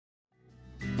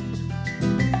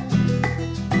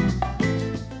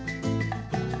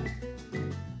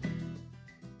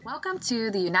Welcome to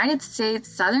the United States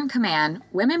Southern Command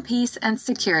Women, Peace, and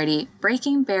Security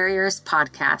Breaking Barriers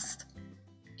podcast.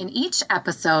 In each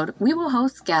episode, we will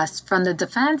host guests from the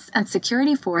defense and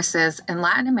security forces in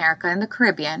Latin America and the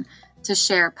Caribbean to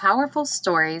share powerful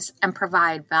stories and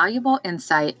provide valuable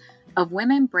insight of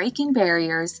women breaking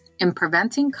barriers in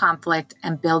preventing conflict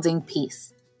and building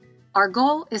peace. Our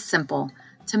goal is simple: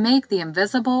 to make the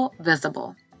invisible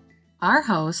visible. Our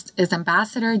host is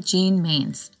Ambassador Jean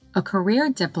Maines, a career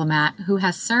diplomat who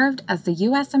has served as the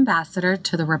U.S. Ambassador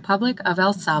to the Republic of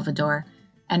El Salvador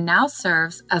and now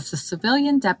serves as the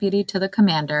Civilian Deputy to the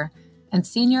Commander and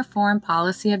Senior Foreign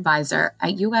Policy Advisor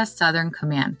at U.S. Southern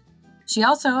Command. She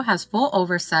also has full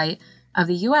oversight of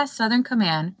the U.S. Southern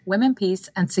Command Women, Peace,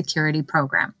 and Security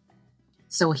Program.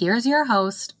 So here's your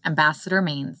host, Ambassador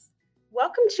Maines.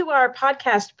 Welcome to our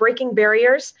podcast, Breaking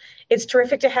Barriers. It's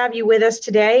terrific to have you with us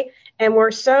today. And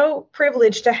we're so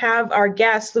privileged to have our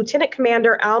guest, Lieutenant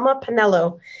Commander Alma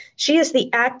Pinelo. She is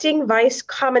the Acting Vice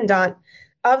Commandant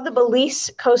of the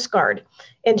Belize Coast Guard.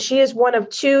 And she is one of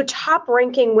two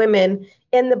top-ranking women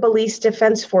in the Belize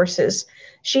Defense Forces.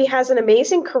 She has an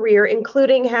amazing career,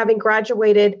 including having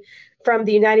graduated from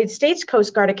the United States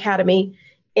Coast Guard Academy.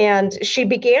 And she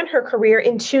began her career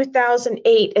in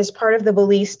 2008 as part of the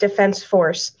Belize Defense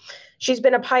Force. She's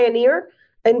been a pioneer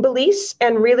in Belize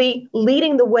and really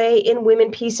leading the way in women,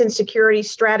 peace, and security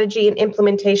strategy and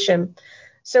implementation.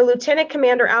 So Lieutenant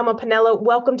Commander Alma Pinelo,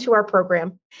 welcome to our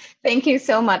program. Thank you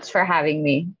so much for having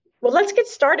me. Well, let's get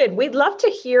started. We'd love to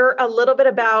hear a little bit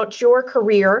about your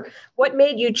career. What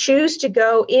made you choose to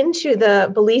go into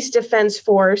the Belize Defense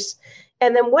Force?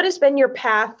 And then what has been your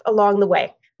path along the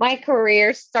way? My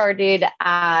career started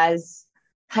as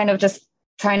kind of just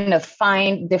trying to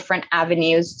find different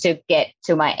avenues to get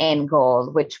to my end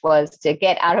goal, which was to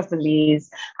get out of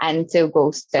Belize and to go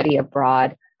study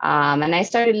abroad. And I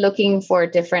started looking for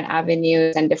different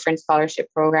avenues and different scholarship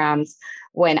programs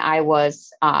when I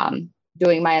was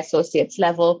doing my associate's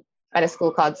level at a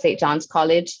school called St. John's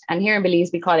College. And here in Belize,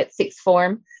 we call it sixth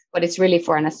form, but it's really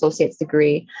for an associate's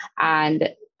degree. And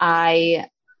I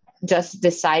just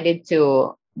decided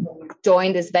to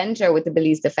join this venture with the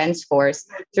Belize Defense Force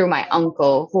through my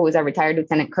uncle, who was a retired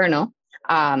lieutenant colonel.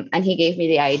 And he gave me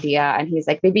the idea and he's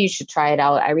like, maybe you should try it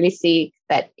out. I really see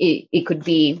that it could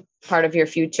be part of your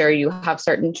future. You have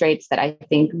certain traits that I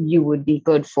think you would be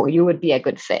good for. You would be a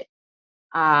good fit.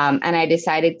 And I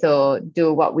decided to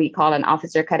do what we call an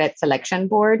officer cadet selection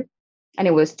board. And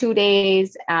it was 2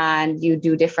 days and you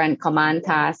do different command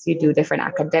tasks, you do different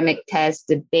academic tests,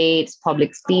 debates,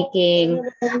 public speaking,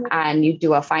 and you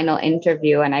do a final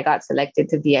interview. And I got selected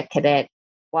to be a cadet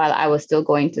while I was still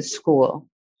going to school.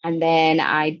 And then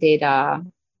I did a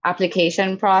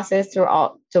application process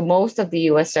to most of the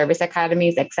U.S. service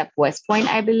academies, except West Point,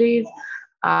 I believe,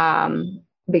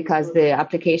 because the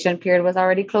application period was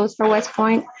already closed for West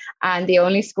Point. And the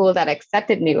only school that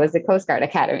accepted me was the Coast Guard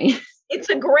Academy. It's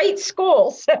a great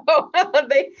school, so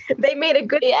they made a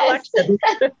good selection.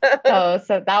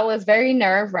 So that was very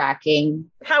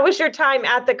nerve-wracking. How was your time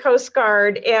at the Coast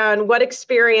Guard, and what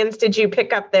experience did you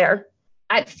pick up there?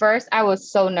 At first, I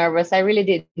was so nervous. I really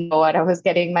didn't know what I was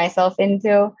getting myself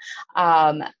into.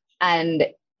 And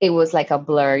it was like a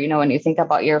blur. You know, when you think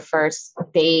about your first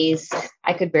days,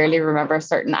 I could barely remember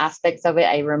certain aspects of it.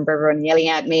 I remember everyone yelling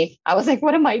at me. I was like,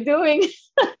 what am I doing?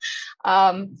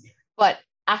 But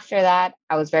after that,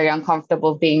 I was very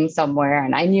uncomfortable being somewhere,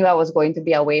 and I knew I was going to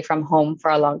be away from home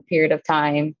for a long period of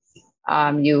time.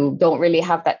 You don't really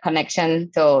have that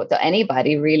connection to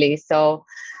anybody, really. So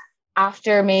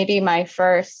after maybe my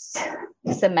first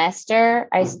semester,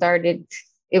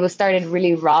 it was started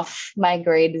really rough. My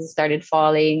grades started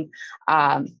falling.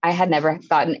 I had never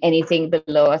gotten anything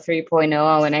below a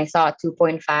 3.0. When I saw a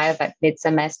 2.5 at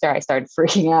mid-semester, I started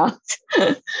freaking out.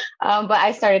 But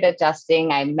I started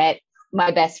adjusting. I met my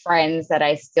best friends that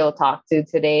I still talk to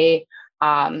today.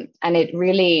 And it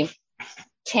really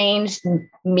changed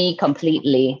me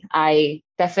completely. I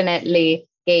definitely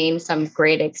gained some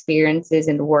great experiences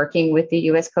in working with the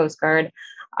U.S. Coast Guard.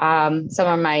 Some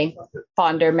of my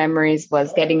fonder memories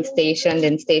was getting stationed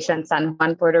in Station San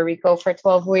Juan, Puerto Rico for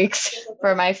 12 weeks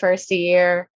for my first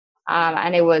year.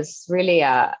 And it was really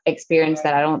an experience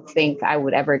that I don't think I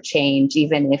would ever change,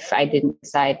 even if I didn't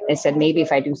decide. I said, maybe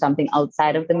if I do something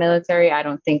outside of the military, I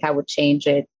don't think I would change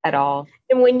it at all.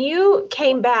 And when you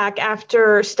came back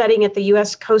after studying at the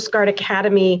U.S. Coast Guard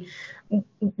Academy,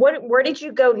 where did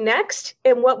you go next?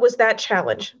 And what was that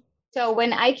challenge? So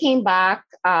when I came back,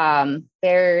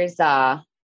 there's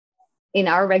in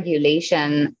our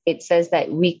regulation, it says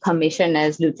that we commission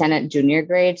as lieutenant junior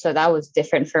grade. So that was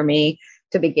different for me.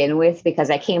 to begin with, because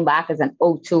I came back as an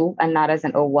O2 and not as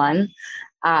an O1.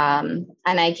 And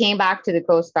I came back to the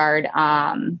Coast Guard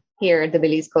here at the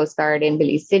Belize Coast Guard in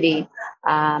Belize City.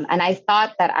 And I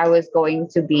thought that I was going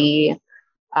to be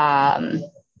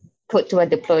put to a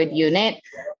deployed unit,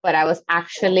 but I was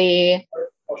actually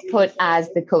put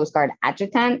as the Coast Guard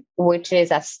adjutant, which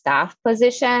is a staff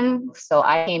position. So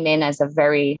I came in as a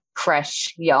very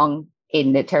fresh, young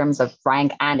in the terms of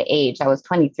rank and age. I was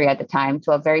 23 at the time,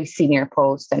 to a very senior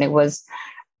post. And it was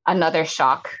another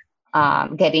shock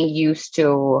getting used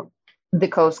to the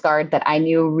Coast Guard that I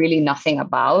knew really nothing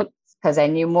about, because I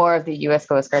knew more of the US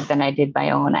Coast Guard than I did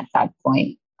my own at that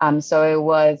point. So it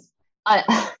was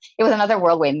another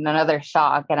whirlwind, another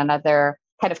shock, and another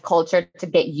kind of culture to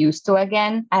get used to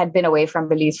again. I had been away from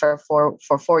Belize for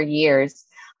 4 years.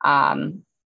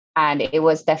 And it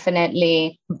was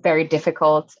definitely very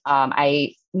difficult.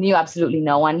 I knew absolutely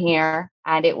no one here,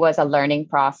 and it was a learning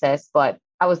process, but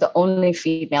I was the only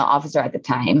female officer at the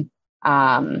time.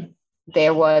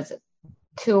 There was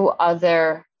 2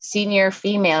 other senior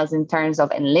females in terms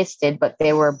of enlisted, but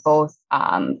they were both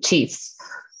chiefs.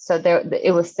 So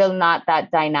it was still not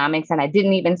that dynamics, and I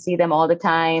didn't even see them all the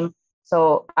time.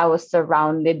 So I was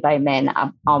surrounded by men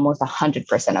almost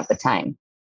 100% of the time.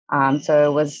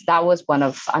 So that was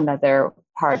another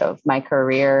part of my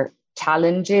career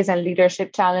challenges and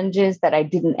leadership challenges that I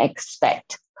didn't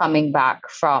expect coming back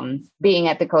from being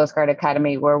at the Coast Guard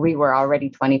Academy, where we were already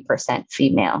 20%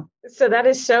 female. So that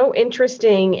is so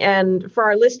interesting. And for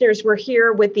our listeners, we're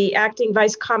here with the Acting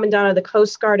Vice Commandant of the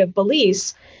Coast Guard of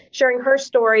Belize, sharing her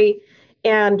story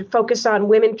and focus on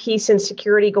women, peace, and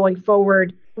security going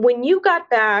forward. When you got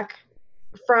back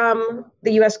from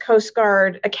the U.S. Coast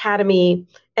Guard Academy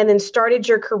and then started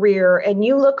your career, and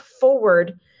you look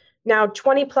forward now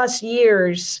 20 plus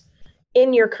years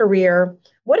in your career,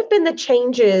 what have been the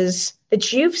changes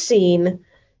that you've seen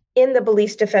in the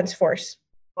Belize Defense Force?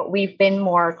 We've been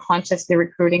more consciously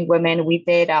recruiting women. We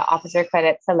did officer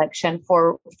cadet selection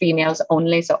for females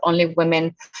only, so only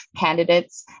women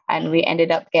candidates. And we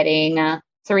ended up getting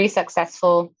 3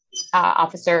 successful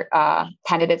officer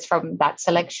candidates from that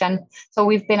selection. So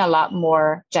we've been a lot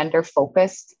more gender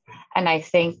focused. And I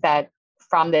think that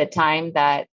from the time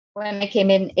that when I came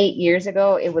in 8 years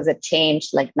ago, it was a change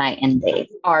like night and day.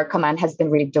 Our command has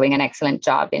been really doing an excellent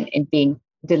job in being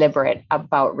deliberate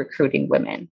about recruiting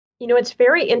women. You know, it's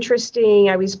very interesting.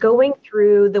 I was going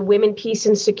through the Women, Peace,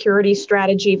 and Security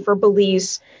strategy for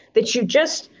Belize that you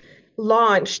just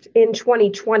launched in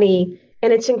 2020,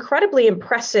 and it's incredibly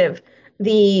impressive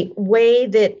the way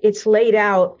that it's laid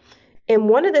out. And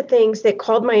one of the things that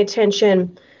called my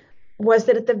attention was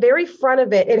that at the very front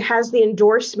of it, it has the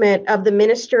endorsement of the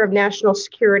Minister of National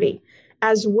Security,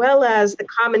 as well as the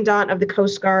Commandant of the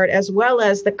Coast Guard, as well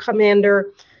as the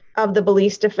Commander of the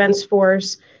Belize Defense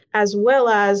Force, as well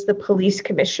as the Police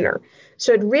Commissioner.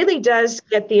 So it really does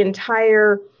get the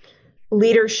entire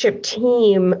leadership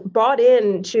team bought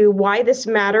into why this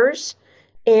matters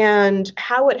and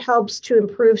how it helps to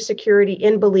improve security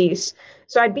in Belize.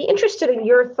 So I'd be interested in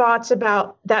your thoughts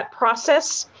about that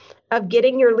process of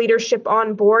getting your leadership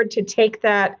on board to take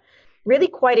that really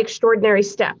quite extraordinary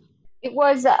step. It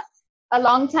was a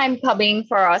long time coming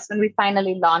for us when we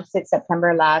finally launched it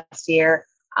September last year.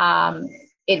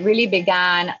 It really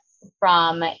began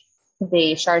from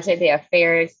the Charge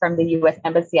d'Affaires from the U.S.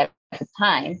 Embassy at the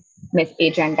time, Miss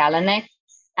Adrienne Galanek,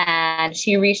 and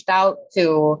she reached out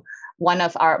to one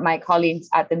of my colleagues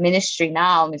at the ministry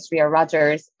now, Miss Ria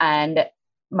Rogers, and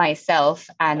myself,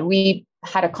 and we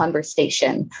had a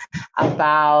conversation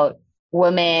about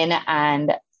women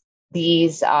and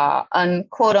these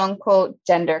quote unquote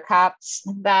gender caps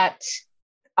that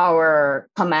our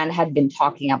command had been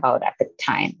talking about at the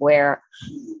time, where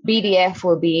BDF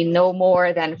will be no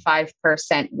more than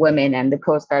 5% women and the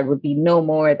Coast Guard would be no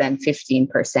more than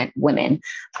 15% women.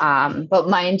 But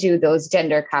mind you, those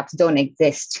gender caps don't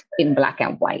exist in black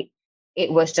and white.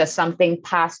 It was just something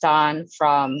passed on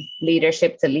from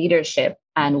leadership to leadership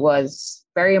and was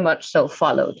very much so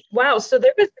followed. Wow. So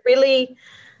there was really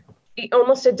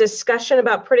almost a discussion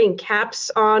about putting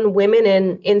caps on women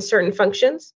in certain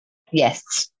functions?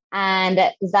 Yes. And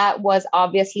that was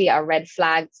obviously a red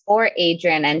flag for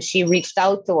Adrienne. And she reached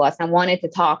out to us and wanted to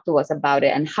talk to us about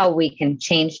it and how we can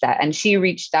change that. And she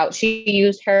reached out, she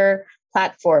used her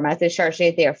platform as the Charge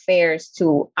d'Affaires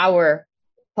to our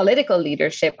political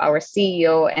leadership, our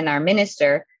CEO and our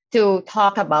minister, to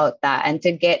talk about that and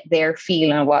to get their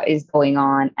feel on what is going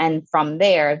on. And from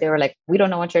there, they were like, we don't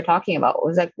know what you're talking about. I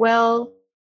was like, well,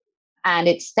 And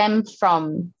it stemmed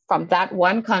from that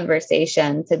one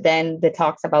conversation to then the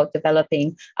talks about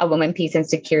developing a women, peace, and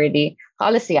security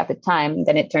policy at the time.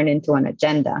 Then it turned into an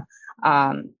agenda.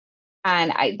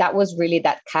 That was really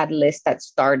that catalyst that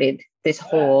started this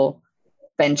whole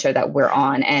venture that we're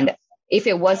on. And if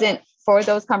it wasn't for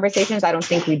those conversations, I don't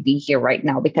think we'd be here right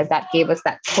now, because that gave us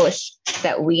that push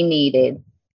that we needed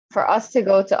for us to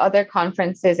go to other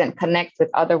conferences and connect with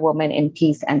other women in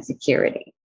peace and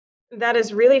security. That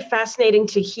is really fascinating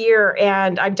to hear.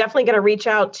 And I'm definitely going to reach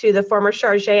out to the former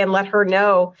charge and let her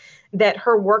know that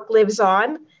her work lives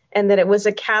on and that it was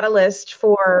a catalyst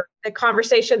for the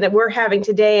conversation that we're having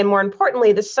today. And more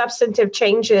importantly, the substantive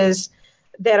changes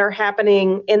that are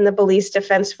happening in the Belize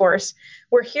Defense Force.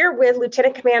 We're here with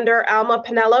Lieutenant Commander Alma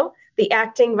Pinelo, the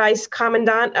Acting Vice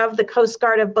Commandant of the Coast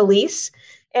Guard of Belize,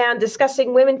 and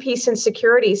discussing women, peace, and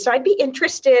security. So I'd be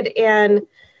interested in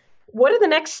what are the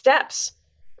next steps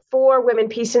for women,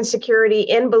 peace, and security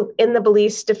in the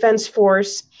Belize Defense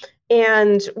Force,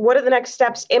 and what are the next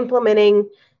steps implementing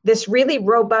this really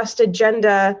robust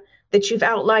agenda that you've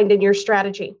outlined in your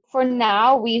strategy? For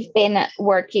now, we've been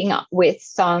working with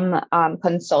some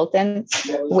consultants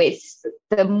with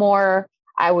the more,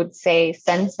 I would say,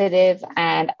 sensitive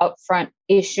and upfront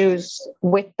issues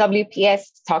with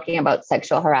WPS, talking about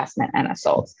sexual harassment and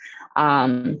assault.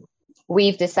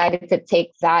 We've decided to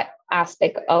take that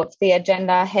aspect of the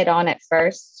agenda head on at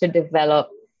first to develop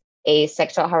a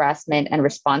sexual harassment and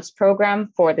response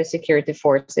program for the security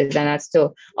forces. And that's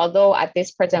although at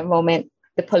this present moment,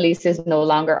 the police is no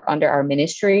longer under our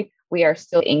ministry, we are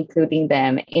still including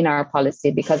them in our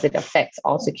policy because it affects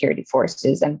all security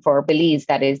forces. And for Belize,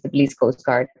 that is the Belize Coast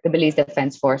Guard, the Belize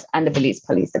Defense Force, and the Belize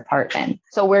Police Department.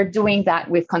 So we're doing that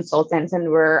with consultants, and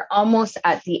we're almost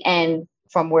at the end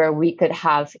from where we could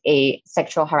have a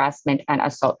sexual harassment and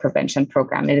assault prevention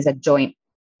program. It is a joint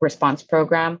response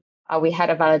program. We had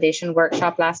a validation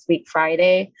workshop last week,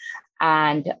 Friday,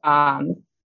 and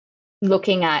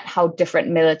looking at how different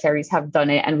militaries have done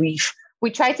it. And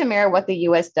we try to mirror what the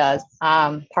US does.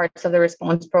 Parts of the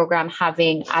response program,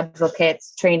 having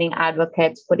advocates, training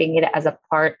advocates, putting it as a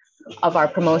part of our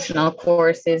promotional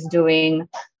courses, doing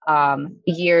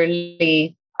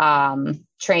yearly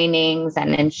trainings,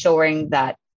 and ensuring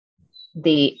that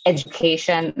the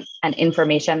education and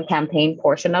information campaign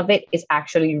portion of it is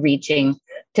actually reaching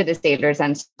to the sailors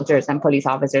and soldiers and police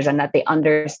officers, and that they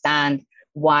understand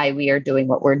why we are doing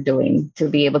what we're doing, to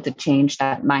be able to change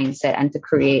that mindset and to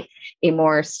create a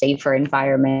more safer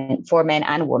environment for men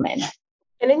and women.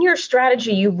 And in your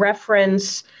strategy, you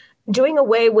reference doing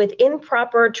away with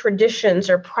improper traditions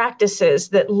or practices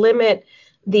that limit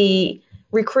the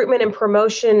recruitment and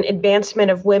promotion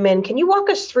advancement of women. Can you walk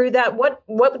us through that?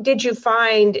 What did you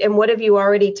find, and what have you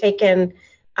already taken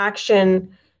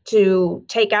action to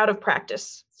take out of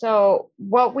practice? So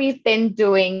what we've been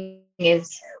doing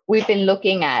is we've been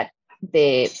looking at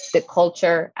the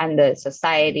culture and the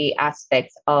society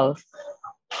aspects of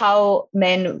how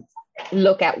men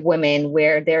look at women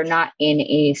where they're not in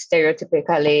a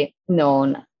stereotypically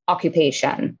known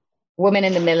occupation. Women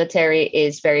in the military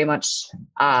is very much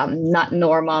not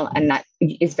normal, and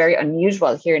is very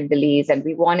unusual here in Belize. And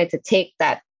we wanted to take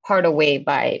that part away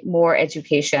by more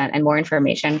education and more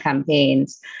information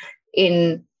campaigns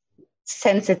in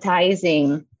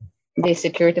sensitizing the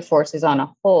security forces on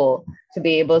a whole to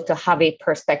be able to have a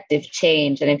perspective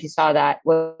change. And if you saw, that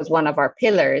was one of our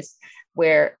pillars,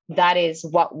 where that is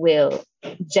what will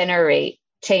generate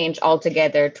change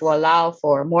altogether to allow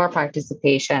for more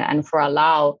participation and for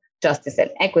allow justice and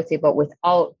equity. But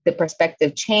without the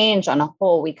perspective change on a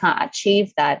whole, we can't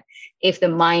achieve that if the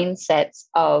mindsets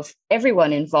of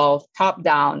everyone involved, top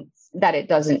down, that it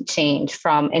doesn't change,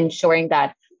 from ensuring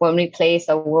that when we place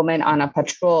a woman on a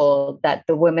patrol, that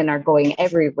the women are going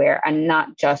everywhere and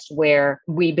not just where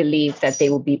we believe that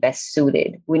they will be best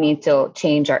suited. We need to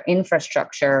change our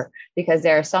infrastructure, because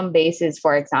there are some bases,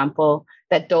 for example,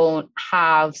 that don't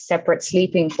have separate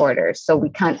sleeping quarters. So we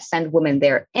can't send women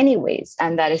there anyways.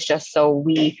 And that is just so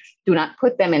we do not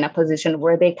put them in a position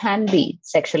where they can be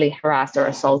sexually harassed or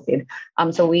assaulted.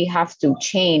 So we have to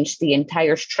change the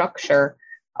entire structure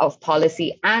of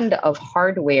policy and of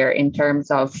hardware in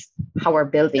terms of how our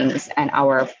buildings and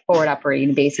our forward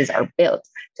operating bases are built,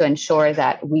 to ensure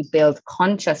that we build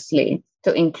consciously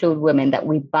to include women, that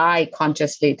we buy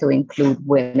consciously to include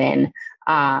women.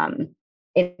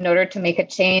 In order to make a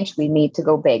change, we need to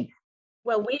go big.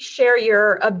 Well, we share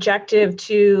your objective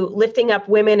to lifting up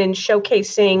women and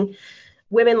showcasing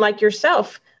women like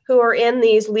yourself who are in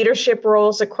these leadership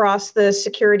roles across the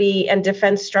security and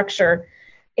defense structure.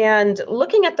 And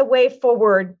looking at the way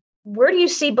forward, where do you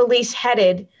see Belize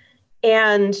headed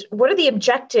And what are the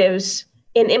objectives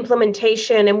in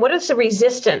implementation, and what is the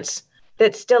resistance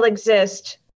that still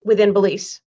exists within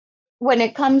Belize? When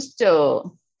it comes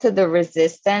to the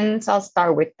resistance, I'll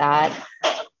start with that.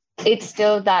 It's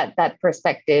still that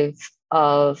perspective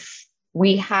of,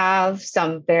 we have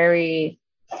some very,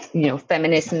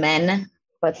 feminist men,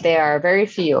 but there are very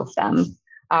few of them.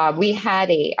 We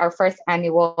had our first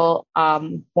annual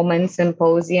women's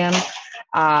symposium,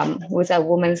 was a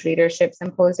women's leadership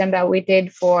symposium that we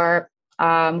did for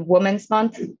Women's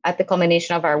Month. At the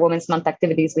culmination of our Women's Month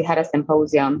activities, we had a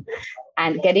symposium,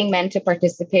 and getting men to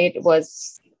participate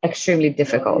was extremely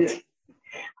difficult.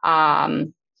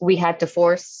 We had to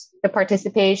force the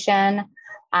participation,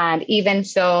 and even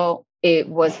so, it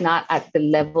was not at the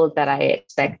level that I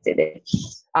expected it.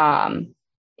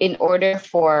 In order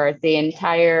for the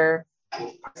entire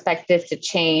perspective to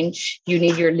change, you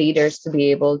need your leaders to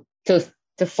be able to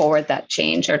forward that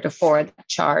change or to forward that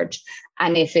charge.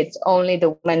 And if it's only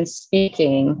the woman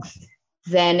speaking,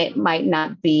 then it might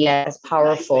not be as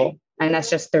powerful. And that's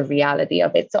just the reality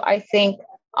of it. So I think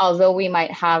although we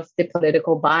might have the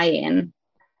political buy-in,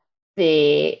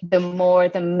 the more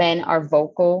the men are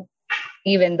vocal,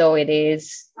 even though it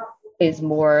is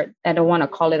more, I don't want to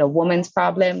call it a woman's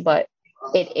problem, but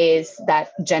it is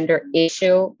that gender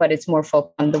issue, but it's more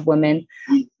focused on the women.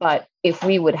 But if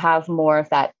we would have more of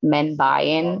that men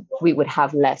buy-in, we would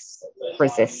have less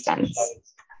resistance.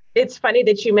 It's funny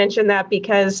that you mentioned that,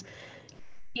 because,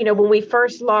 when we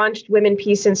first launched Women,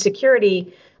 Peace, and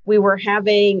Security, we were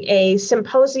having a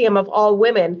symposium of all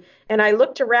women. And I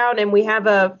looked around, and we have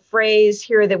a phrase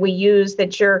here that we use,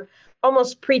 that you're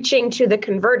almost preaching to the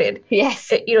converted. Yes.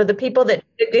 The people that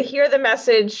to hear the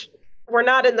message were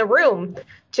not in the room,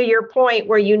 to your point,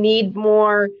 where you need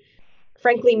more,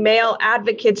 frankly, male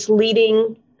advocates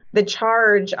leading the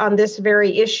charge on this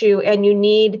very issue. And you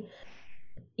need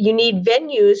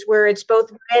venues where it's both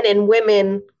men and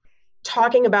women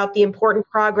talking about the important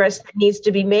progress that needs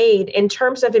to be made in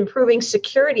terms of improving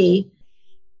security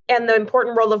and the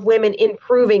important role of women in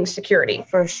improving security.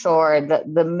 For sure.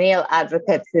 The male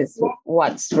advocates is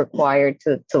what's required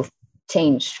to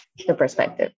change the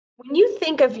perspective. When you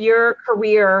think of your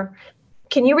career,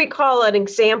 can you recall an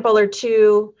example or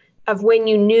two of when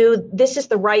you knew this is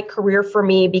the right career for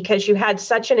me, because you had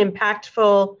such an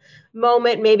impactful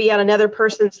moment, maybe on another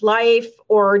person's life,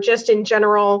 or just in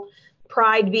general,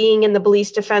 pride being in the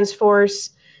Belize Defense Force?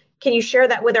 Can you share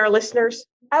that with our listeners?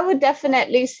 I would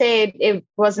definitely say it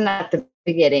wasn't at the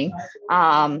beginning.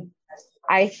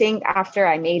 I think after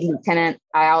I made lieutenant,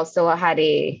 I also had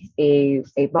a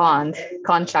bond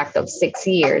contract of 6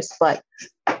 years, but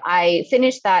I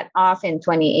finished that off in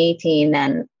 2018,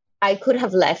 and I could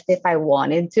have left if I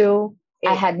wanted to.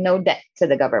 I had no debt to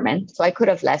the government, so I could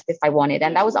have left if I wanted.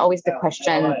 And that was always the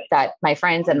question that my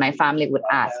friends and my family would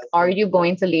ask. Are you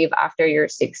going to leave after your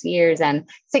 6 years? And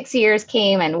 6 years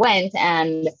came and went,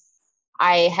 and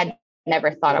I had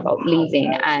never thought about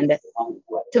leaving. And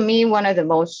to me, one of the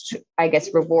most, I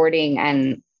guess, rewarding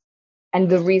and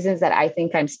the reasons that I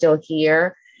think I'm still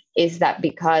here is that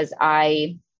because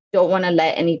I don't want to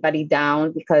let anybody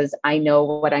down, because I know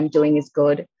what I'm doing is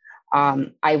good.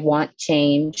 I want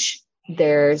change.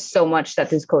 There's so much that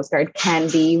this Coast Guard can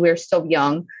be. We're so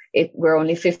young. We're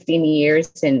only 15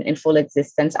 years in full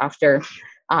existence after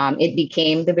it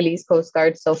became the Belize Coast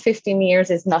Guard. So 15 years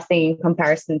is nothing in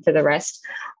comparison to the rest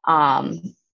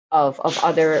of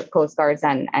other Coast Guards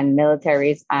and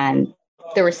militaries. And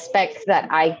the respect that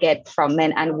I get from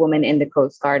men and women in the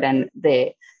Coast Guard, and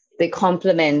the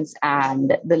compliments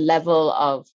and the level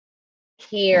of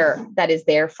care that is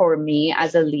there for me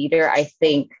as a leader, I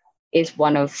think is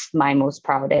one of my most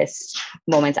proudest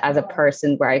moments as a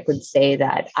person, where I could say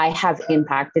that I have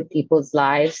impacted people's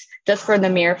lives just for the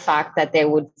mere fact that they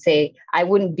would say, I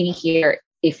wouldn't be here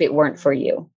if it weren't for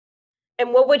you.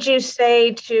 And what would you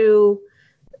say to,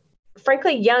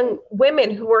 frankly, young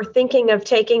women who are thinking of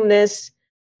taking this,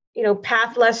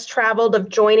 path less traveled of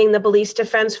joining the Belize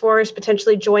Defense Force,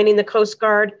 potentially joining the Coast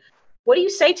Guard? What do you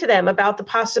say to them about the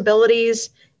possibilities,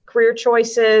 career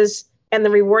choices, and the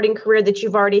rewarding career that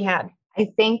you've already had? I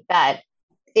think that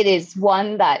it is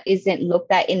one that isn't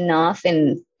looked at enough,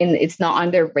 and it's not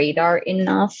on their radar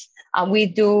enough. We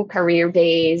do career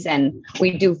days and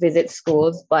we do visit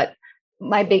schools, but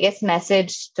my biggest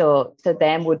message to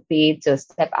them would be to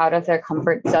step out of their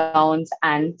comfort zones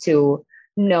and to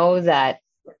know that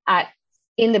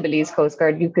in the Belize Coast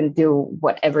Guard, you can do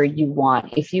whatever you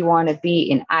want. If you want to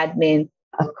be an admin,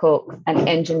 a cook, an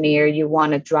engineer, you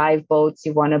want to drive boats,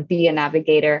 you want to be a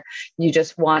navigator, you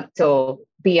just want to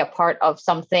be a part of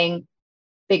something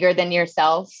bigger than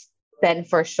yourself, then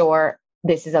for sure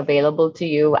this is available to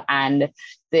you, and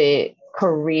the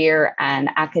career and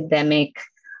academic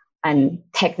and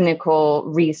technical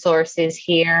resources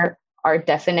here are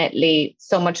definitely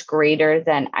so much greater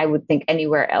than I would think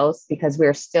anywhere else, because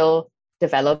we're still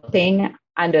developing,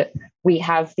 and we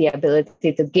have the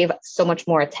ability to give so much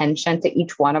more attention to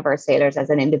each one of our sailors as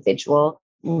an individual.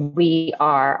 We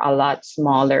are a lot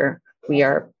smaller. We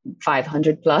are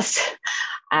 500 plus,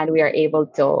 and we are able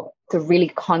to really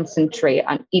concentrate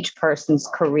on each person's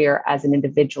career as an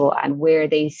individual and where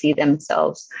they see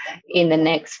themselves in the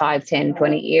next 5, 10,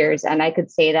 20 years. And I could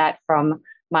say that from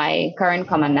my current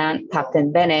commandant,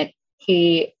 Captain Bennett.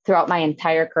 He, throughout my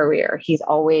entire career, he's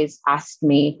always asked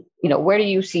me, where do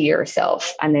you see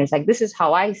yourself? And there's like, this is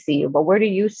how I see you, but where do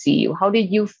you see you? How do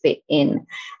you fit in?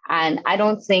 And I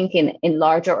don't think in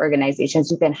larger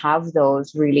organizations, you can have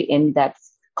those really in-depth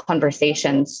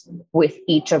conversations with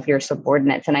each of your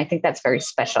subordinates. And I think that's very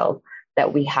special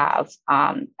that we have.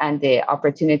 And the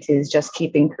opportunities just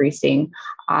keep increasing.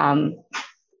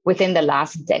 Within the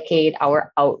last decade,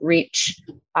 our outreach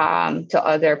to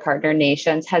other partner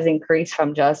nations has increased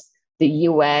from just the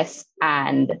US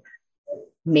and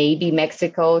maybe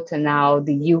Mexico to now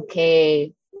the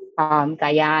UK,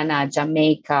 Guyana,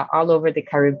 Jamaica, all over the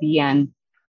Caribbean,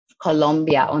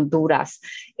 Colombia, Honduras.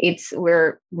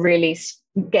 We're really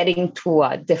getting to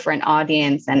a different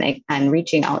audience and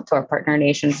reaching out to our partner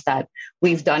nations that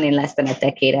we've done in less than a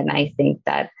decade. And I think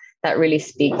that really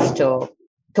speaks to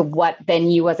what then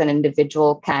you as an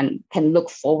individual can look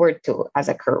forward to as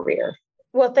a career.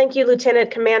 Well, thank you, Lieutenant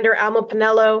Commander Alma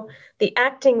Pinelo, the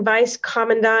Acting Vice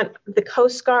Commandant of the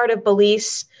Coast Guard of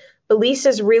Belize. Belize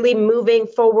is really moving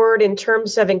forward in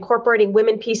terms of incorporating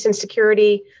women, peace, and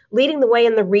security, leading the way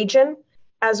in the region,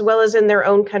 as well as in their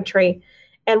own country.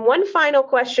 And one final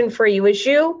question for you. As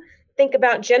you think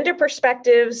about gender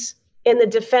perspectives in the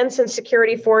defense and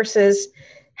security forces,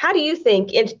 how do you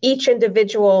think each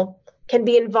individual can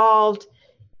be involved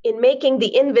in making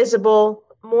the invisible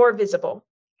more visible?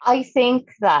 I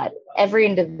think that every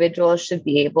individual should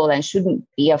be able and shouldn't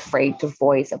be afraid to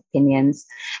voice opinions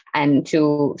and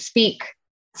to speak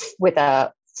with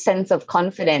a sense of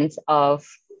confidence of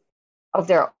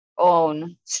their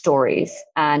own stories,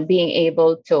 and being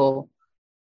able to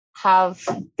have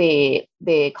the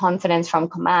confidence from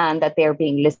command that they're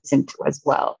being listened to as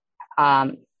well.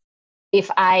 If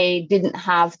I didn't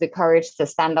have the courage to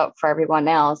stand up for everyone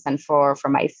else and for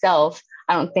myself,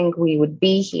 I don't think we would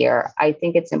be here. I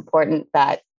think it's important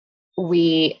that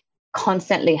we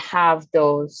constantly have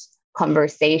those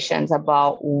conversations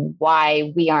about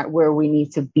why we aren't where we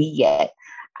need to be yet.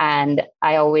 And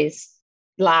I always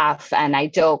laugh and I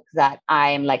joke that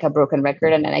I'm like a broken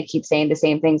record and then I keep saying the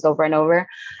same things over and over.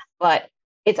 But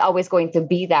it's always going to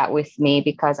be that with me,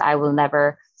 because I will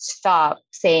never stop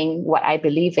saying what I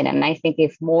believe in. And I think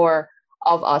if more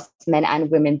of us, men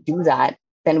and women, do that,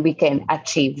 then we can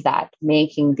achieve that,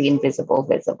 making the invisible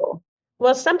visible.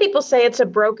 Well, some people say it's a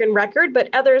broken record, but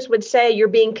others would say you're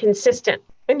being consistent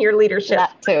in your leadership.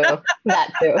 That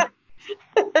too.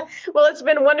 Well, it's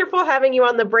been wonderful having you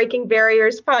on the Breaking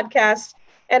Barriers podcast.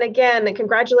 And again,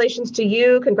 congratulations to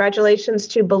you. Congratulations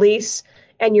to Belize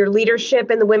and your leadership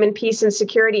in the women, peace, and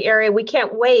security area. We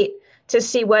can't wait to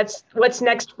see what's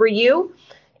next for you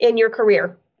in your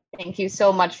career. Thank you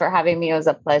so much for having me. It was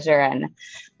a pleasure, and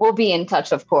we'll be in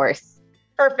touch, of course.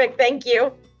 Perfect. Thank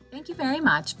you. Thank you very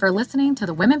much for listening to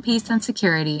the Women, Peace, and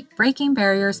Security Breaking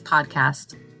Barriers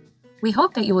podcast. We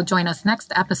hope that you will join us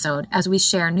next episode as we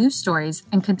share new stories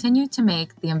and continue to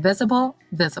make the invisible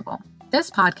visible. This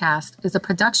podcast is a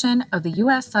production of the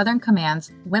U.S. Southern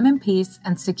Command's Women, Peace,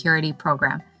 and Security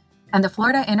program and the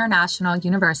Florida International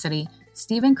University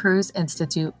Stephen Cruz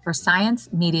Institute for Science,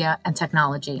 Media, and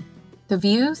Technology. The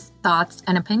views, thoughts,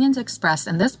 and opinions expressed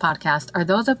in this podcast are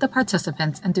those of the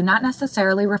participants and do not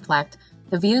necessarily reflect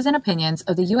the views and opinions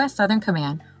of the U.S. Southern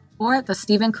Command or the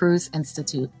Stephen Cruz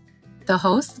Institute. The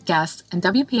hosts, guests, and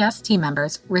WPS team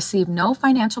members receive no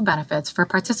financial benefits for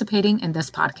participating in this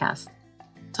podcast.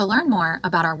 To learn more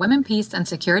about our Women, Peace, and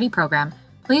Security program,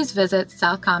 please visit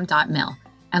southcom.mil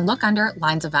and look under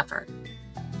Lines of Effort.